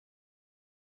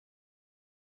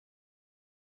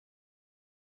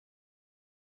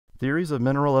Theories of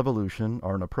mineral evolution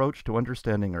are an approach to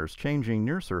understanding Earth's changing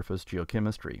near-surface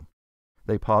geochemistry.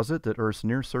 They posit that Earth's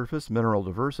near-surface mineral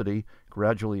diversity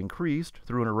gradually increased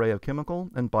through an array of chemical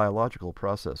and biological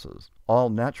processes. All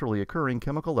naturally occurring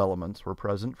chemical elements were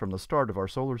present from the start of our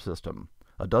solar system.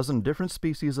 A dozen different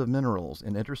species of minerals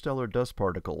in interstellar dust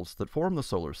particles that form the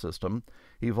solar system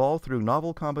evolved through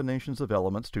novel combinations of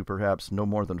elements to perhaps no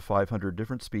more than 500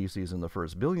 different species in the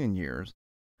first billion years,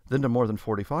 then to more than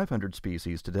 4,500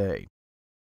 species today.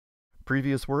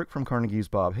 Previous work from Carnegie's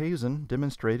Bob Hazen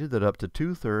demonstrated that up to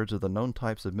 2/3 of the known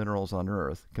types of minerals on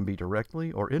Earth can be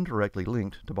directly or indirectly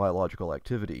linked to biological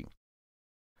activity.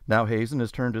 Now Hazen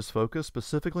has turned his focus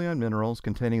specifically on minerals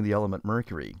containing the element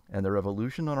mercury and their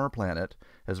evolution on our planet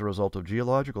as a result of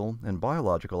geological and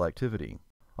biological activity.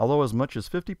 Although as much as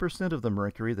 50% of the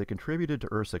mercury that contributed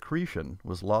to Earth's accretion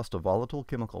was lost to volatile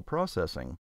chemical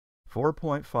processing,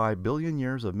 4.5 billion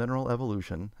years of mineral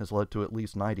evolution has led to at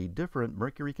least 90 different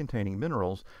mercury-containing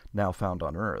minerals now found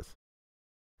on Earth.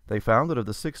 They found that of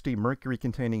the 60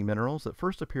 mercury-containing minerals that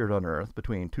first appeared on Earth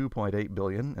between 2.8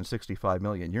 billion and 65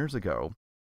 million years ago,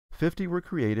 50 were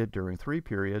created during 3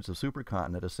 periods of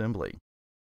supercontinent assembly.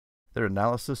 Their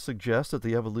analysis suggests that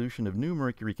the evolution of new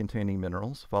mercury-containing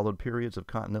minerals followed periods of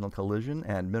continental collision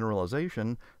and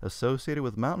mineralization associated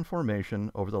with mountain formation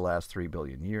over the last 3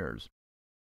 billion years.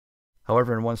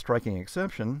 However, in one striking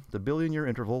exception, the billion-year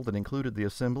interval that included the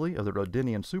assembly of the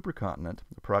Rhodinian supercontinent,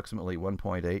 approximately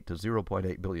 1.8 to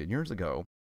 0.8 billion years ago,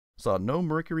 saw no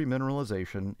mercury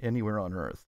mineralization anywhere on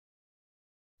Earth.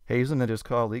 Hazen and his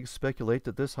colleagues speculate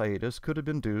that this hiatus could have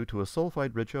been due to a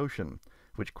sulfide-rich ocean,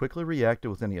 which quickly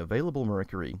reacted with any available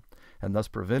mercury, and thus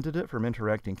prevented it from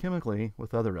interacting chemically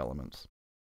with other elements.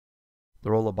 The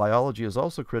role of biology is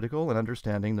also critical in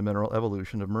understanding the mineral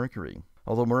evolution of mercury.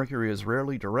 Although mercury is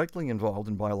rarely directly involved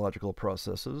in biological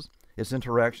processes, its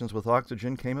interactions with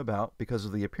oxygen came about because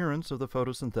of the appearance of the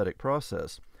photosynthetic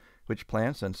process, which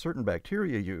plants and certain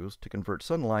bacteria use to convert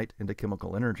sunlight into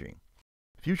chemical energy.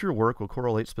 Future work will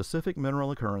correlate specific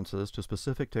mineral occurrences to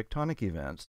specific tectonic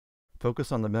events,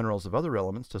 focus on the minerals of other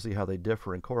elements to see how they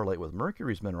differ and correlate with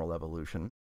Mercury's mineral evolution,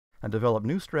 and develop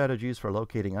new strategies for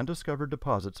locating undiscovered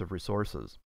deposits of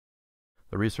resources.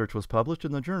 The research was published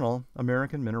in the journal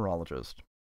American Mineralogist.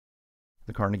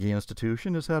 The Carnegie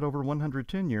Institution has had over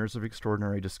 110 years of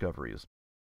extraordinary discoveries.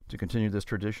 To continue this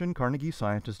tradition, Carnegie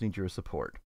scientists need your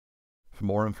support. For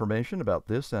more information about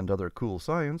this and other cool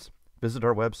science, visit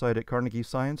our website at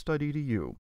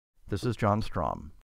carnegiescience.edu. This is John Strom.